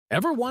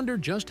Ever wonder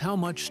just how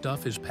much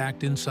stuff is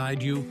packed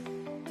inside you?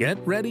 Get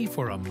ready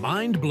for a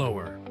mind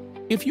blower.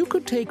 If you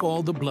could take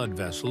all the blood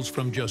vessels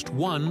from just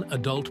one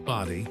adult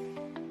body,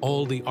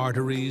 all the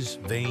arteries,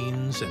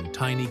 veins, and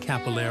tiny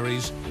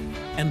capillaries,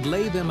 and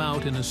lay them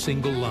out in a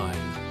single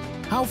line,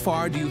 how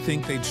far do you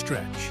think they'd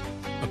stretch?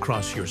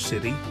 Across your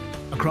city?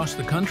 Across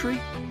the country?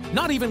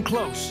 Not even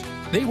close.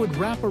 They would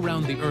wrap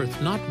around the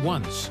Earth not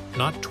once,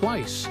 not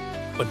twice,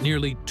 but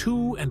nearly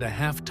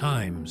 2.5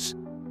 times.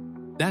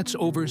 That's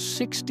over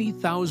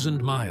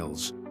 60,000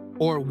 miles,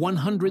 or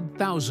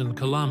 100,000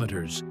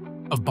 kilometers,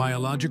 of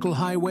biological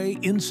highway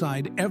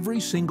inside every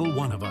single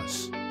one of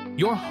us.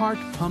 Your heart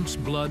pumps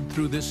blood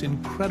through this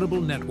incredible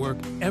network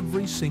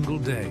every single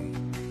day,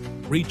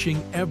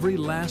 reaching every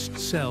last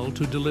cell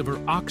to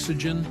deliver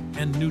oxygen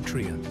and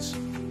nutrients.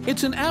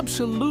 It's an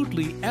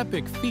absolutely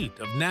epic feat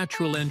of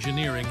natural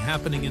engineering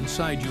happening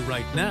inside you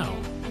right now.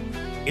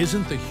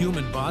 Isn't the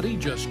human body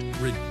just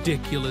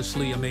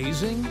ridiculously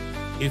amazing?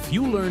 If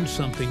you learned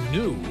something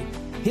new,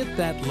 hit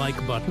that like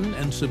button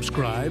and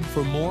subscribe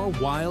for more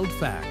wild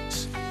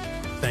facts.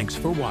 Thanks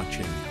for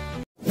watching.